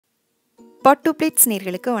Pot to plates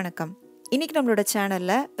நேயர்களுக்கு வணக்கம். இன்னைக்கு நம்மளோட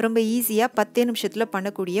சேனல்ல ரொம்ப ஈஸியா 10 நிமிஷத்துல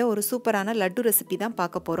பண்ணக்கூடிய ஒரு சூப்பரான லட்டு ரெசிபி தான்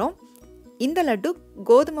பார்க்க போறோம். இந்த லட்டு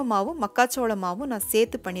கோதுமை மாவும் மக்காச்சோள மாவும் நான்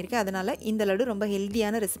சேர்த்து பண்ணியிருக்கேன். அதனால இந்த லட்டு ரொம்ப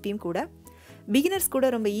ஹெல்தியான ரெசிபியும் கூட. பிகினர்ஸ் கூட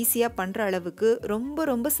ரொம்ப ஈஸியா பண்ற அளவுக்கு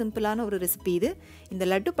ரொம்ப சிம்பிளான ஒரு ரெசிபி இது. இந்த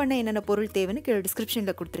லட்டு பண்ண என்னென்ன பொருள் தேவைன்னு கீழே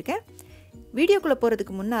டிஸ்கிரிப்ஷன்ல கொடுத்துருக்கேன். வீடியோக்குள்ள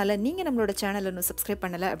போறதுக்கு முன்னால நீங்க நம்மளோட சேனலை இன்னும் சப்ஸ்கிரைப்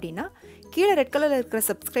பண்ணல அப்படின்னா கீழே ரெட் கலர்ல இருக்கிற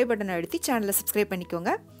சப்ஸ்கிரைப் பட்டனை அழுத்தி சேனலை சப்ஸ்கிரைப்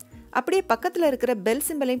பண்ணிக்கோங்க. அப்படியே பக்கத்தில் இருக்கிற பெல்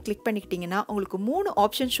சிம்பலையும் கிளிக் பண்ணிக்கிட்டிங்கன்னா உங்களுக்கு 3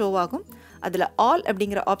 ஆப்ஷன் ஷோ ஆகும். அதில் ஆல்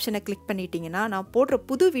அப்படிங்கிற ஆப்ஷனை கிளிக் பண்ணிட்டீங்கன்னா நான் போடுற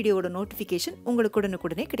புது வீடியோவோட நோட்டிஃபிகேஷன் உங்களுக்கு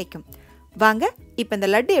உடனுக்குடனே கிடைக்கும். வாங்க இப்போ இந்த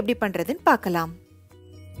லட்டு எப்படி பண்ணுறதுன்னு பார்க்கலாம்.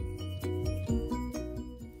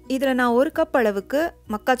 இதில் நான் 1 கப் அளவுக்கு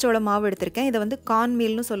மக்காச்சோள மாவு எடுத்திருக்கேன். இதை வந்து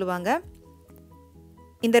கார்ன்மீல்னு சொல்லுவாங்க.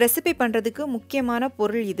 இந்த ரெசிபி பண்ணுறதுக்கு முக்கியமான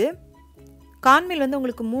பொருள் இது. கார்ன்மீல் வந்து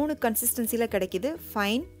உங்களுக்கு 3 கன்சிஸ்டன்சியில் கிடைக்கிது.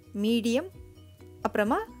 ஃபைன், மீடியம்,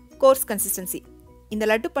 அப்புறமா கோர்ஸ் கன்சிஸ்டன்சி. இந்த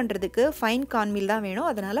லட்டு பண்ணுறதுக்கு ஃபைன் கார்ன்மீல் தான் வேணும்,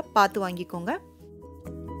 அதனால் பார்த்து வாங்கிக்கோங்க.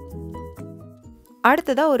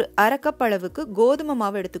 அடுத்ததாக ஒரு 1/2 கப் அளவுக்கு கோதுமை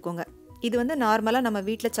மாவு எடுத்துக்கோங்க. இது வந்து நார்மலாக நம்ம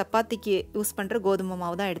வீட்டில் சப்பாத்திக்கு யூஸ் பண்ணுற கோதுமை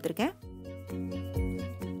மாவு தான் எடுத்திருக்கேன்.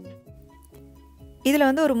 இதில்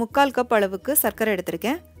வந்து ஒரு 3/4 கப் அளவுக்கு சர்க்கரை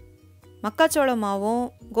எடுத்திருக்கேன். மக்காச்சோள மாவும்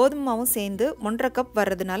கோதுமை மாவும் சேர்ந்து 1/2 கப்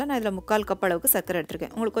வர்றதுனால நான் இதில் 3/4 கப் அளவுக்கு சர்க்கரை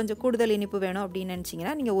எடுத்திருக்கேன். உங்களுக்கு கொஞ்சம் கூடுதல் இனிப்பு வேணும் அப்படின்னு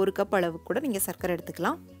நினச்சிங்கன்னா நீங்கள் 1 கப் அளவுக்கு கூட நீங்கள் சர்க்கரை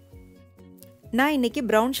எடுத்துக்கலாம். நான் இன்றைக்கி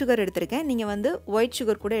ப்ரௌன் சுகர் எடுத்திருக்கேன். நீங்கள் வந்து ஒயிட்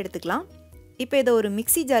சுகர் கூட எடுத்துக்கலாம். இப்போ இதை ஒரு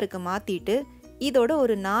மிக்ஸி ஜாருக்கு மாற்றிட்டு இதோட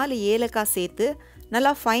ஒரு 4 ஏலக்காய் சேர்த்து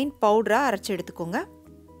நல்லா ஃபைன் பவுடராக அரைச்சி எடுத்துக்கோங்க.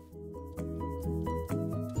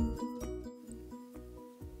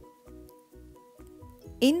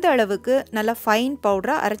 இந்த அளவுக்கு நல்லா ஃபைன்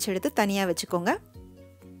பவுடராக அரைச்சி எடுத்து தனியாக வச்சுக்கோங்க.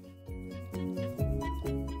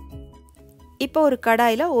 இப்போ ஒரு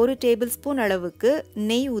கடாயில் 1 டேபிள் ஸ்பூன் அளவுக்கு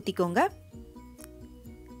நெய் ஊற்றிக்கோங்க.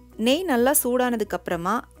 நெய் நல்லா சூடானதுக்கு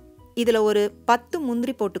அப்புறமா இதில் ஒரு 10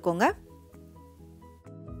 முந்திரி போட்டுக்கோங்க.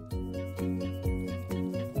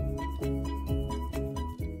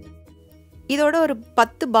 இதோட ஒரு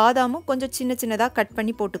 10 பாதாமும் கொஞ்சம் சின்னதாக கட்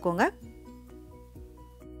பண்ணி போட்டுக்கோங்க.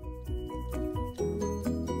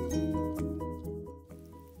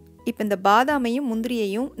 இப்போ இந்த பாதாமையும்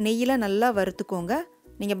முந்திரியையும் நெய்யில் நல்லா வறுத்துக்கோங்க.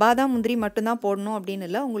 நீங்கள் பாதாம் முந்திரி மட்டும்தான் போடணும் அப்படின்னு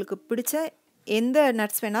இல்லை, உங்களுக்கு பிடிச்ச எந்த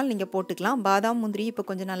நட்ஸ் வேணாலும் நீங்கள் போட்டுக்கலாம். பாதாம் முந்திரி இப்போ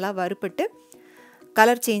கொஞ்சம் நல்லா வறுப்பட்டு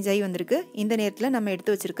கலர் சேஞ்ச் ஆகி வந்திருக்கு. இந்த நேரத்தில் நம்ம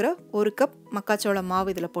எடுத்து வச்சுருக்கிற 1 கப் மக்காச்சோள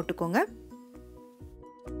மாவு இதில் போட்டுக்கோங்க.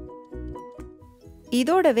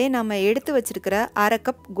 இதோடவே நம்ம எடுத்து வச்சுருக்கிற 1/2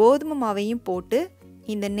 கப் கோதுமை மாவையும் போட்டு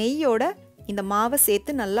இந்த நெய்யோட இந்த மாவை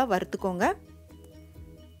சேர்த்து நல்லா வறுத்துக்கோங்க.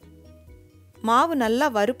 மாவு நல்லா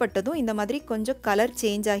வறுப்பட்டதும் இந்த மாதிரி கொஞ்சம் கலர்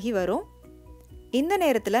சேஞ்ச் ஆகி வரும். இந்த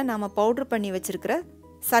நேரத்தில் நாம் பவுட்ரு பண்ணி வச்சுருக்கிற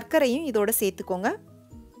சர்க்கரையும் இதோட சேர்த்துக்கோங்க.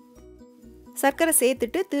 சர்க்கரை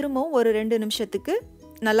சேர்த்துட்டு திரும்பவும் ஒரு 2 நிமிஷத்துக்கு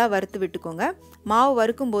நல்லா வறுத்து விட்டுக்கோங்க. மாவு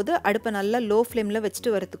வறுக்கும்போது அடுப்பை நல்லா லோ ஃப்ளேமில்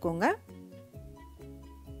வச்சுட்டு வறுத்துக்கோங்க.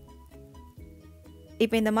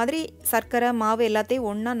 இப்போ இந்த மாதிரி சர்க்கரை மாவு எல்லாத்தையும்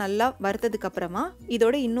ஒன்றா நல்லா வறுத்ததுக்கப்புறமா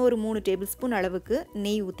இதோட இன்னொரு 3 டேபிள் ஸ்பூன் அளவுக்கு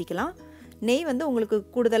நெய் ஊற்றிக்கலாம். நெய் வந்து உங்களுக்கு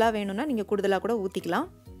கூடுதலாக வேணும்னா நீங்கள் கூடுதலாக கூட ஊற்றிக்கலாம்.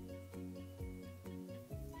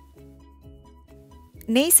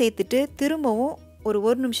 நெய் சேர்த்துட்டு திரும்பவும் ஒரு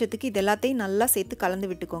 1 நிமிஷத்துக்கு இது எல்லாத்தையும் நல்லா சேர்த்து கலந்து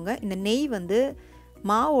விட்டுக்கோங்க. இந்த நெய் வந்து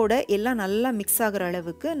மாவோட எல்லாம் நல்லா மிக்ஸ் ஆகிற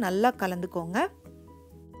அளவுக்கு நல்லா கலந்துக்கோங்க.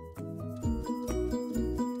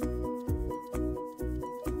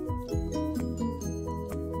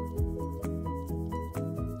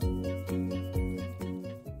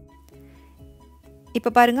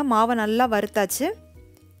 இப்போ பாருங்கள், மாவை நல்லா வறுத்தாச்சு.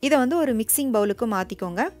 இதை வந்து ஒரு மிக்சிங் பவுலுக்கு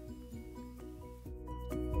மாற்றிக்கோங்க.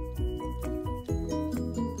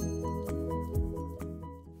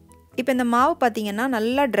 இப்போ இந்த மாவு பார்த்திங்கன்னா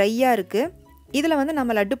நல்லா ட்ரையாக இருக்குது. இதில் வந்து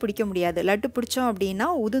நம்ம லட்டு பிடிக்க முடியாது. லட்டு பிடிச்சோம் அப்படின்னா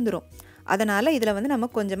உதிர்ந்துடும். அதனால் இதில் வந்து நம்ம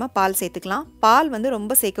கொஞ்சமாக பால் சேர்த்துக்கலாம். பால் வந்து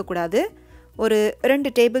ரொம்ப சேர்க்கக்கூடாது. ஒரு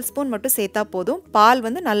 2 டேபிள் ஸ்பூன் மட்டும் சேர்த்தா போதும். பால்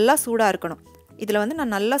வந்து நல்லா சூடாக இருக்கணும். இதில் வந்து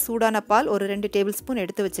நான் நல்லா சூடான பால் ஒரு 2 டேபிள் ஸ்பூன்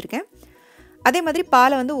எடுத்து வச்சுருக்கேன். அதே மாதிரி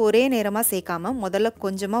பாலை வந்து ஒரே நேரமாக சேர்க்காமல் முதல்ல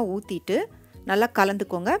கொஞ்சமாக ஊற்றிட்டு நல்லா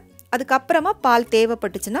கலந்துக்கோங்க. அதுக்கப்புறமா பால்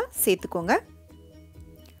தேவைப்பட்டுச்சுன்னா சேர்த்துக்கோங்க.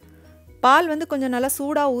 பால் வந்து கொஞ்சம் நல்லா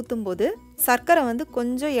சூடாக ஊற்றும்போது சர்க்கரை வந்து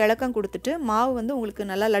கொஞ்சம் இலக்கம் கொடுத்துட்டு மாவு வந்து உங்களுக்கு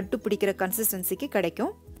நல்லா லட்டு பிடிக்கிற கன்சிஸ்டன்சிக்கு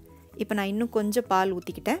கிடைக்கும். இப்போ நான் இன்னும் கொஞ்சம் பால்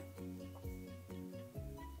ஊற்றிக்கிட்டேன்.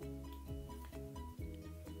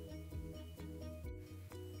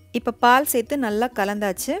 இப்போ பால் சேர்த்து நல்லா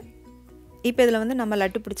கலந்தாச்சு. இப்போ இதில் வந்து நம்ம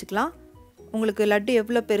லட்டு பிடிச்சிக்கலாம். உங்களுக்கு லட்டு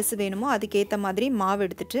எவ்வளோ பெருசு வேணுமோ அதுக்கேற்ற மாதிரி மாவு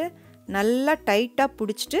எடுத்துட்டு நல்லா டைட்டாக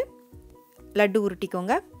பிடிச்சிட்டு லட்டு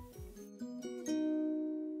உருட்டிக்கோங்க.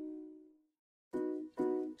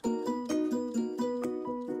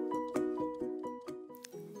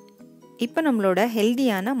 இப்போ நம்மளோட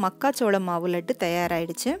ஹெல்தியான மக்காச்சோள மாவு லட்டு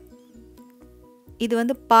தயாராகிடுச்சு. இது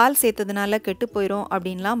வந்து பால் சேர்த்ததுனால கெட்டு போயிடும்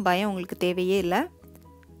அப்படின்லாம் பயம் உங்களுக்கு தேவையே இல்லை.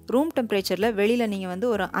 ரூம் டெம்பரேச்சரில் வெளியில் நீங்கள் வந்து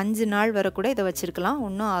ஒரு 5 நாள் வரை கூட இதை வச்சுருக்கலாம்,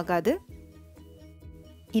 ஒன்றும் ஆகாது.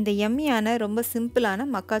 இந்த எம்மியான ரொம்ப சிம்பிளான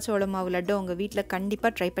மக்காச்சோள மாவு லட்டு உங்கள் வீட்டில்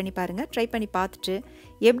கண்டிப்பாக ட்ரை பண்ணி பாருங்கள். ட்ரை பண்ணி பார்த்துட்டு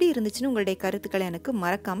எப்படி இருந்துச்சுன்னு உங்களுடைய கருத்துக்களை எனக்கு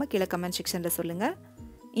மறக்காமல் கீழே கமெண்ட் செக்ஷனில் சொல்லுங்கள்.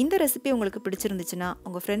 இந்த ரெசிபி உங்களுக்கு பிடிச்சிருந்துச்சுன்னா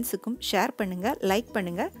உங்கள் ஃப்ரெண்ட்ஸுக்கும் ஷேர் பண்ணுங்கள், லைக்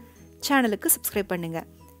பண்ணுங்கள், சேனலுக்கு சப்ஸ்கிரைப் பண்ணுங்கள்.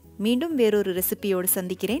 மீண்டும் வேறொரு ரெசிபியோடு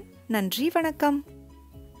சந்திக்கிறேன். நன்றி, வணக்கம்.